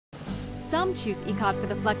Some choose ECOT for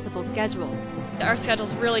the flexible schedule. Our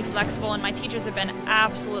schedule's really flexible and my teachers have been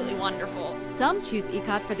absolutely wonderful. Some choose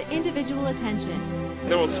ECOT for the individual attention.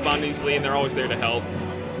 They will respond easily and they're always there to help.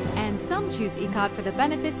 And some choose ECOT for the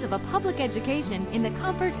benefits of a public education in the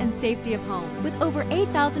comfort and safety of home. With over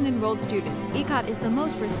 8,000 enrolled students, ECOT is the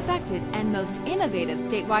most respected and most innovative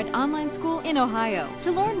statewide online school in Ohio.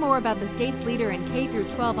 To learn more about the state's leader in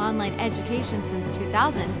K-12 online education since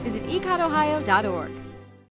 2000, visit ecotohio.org.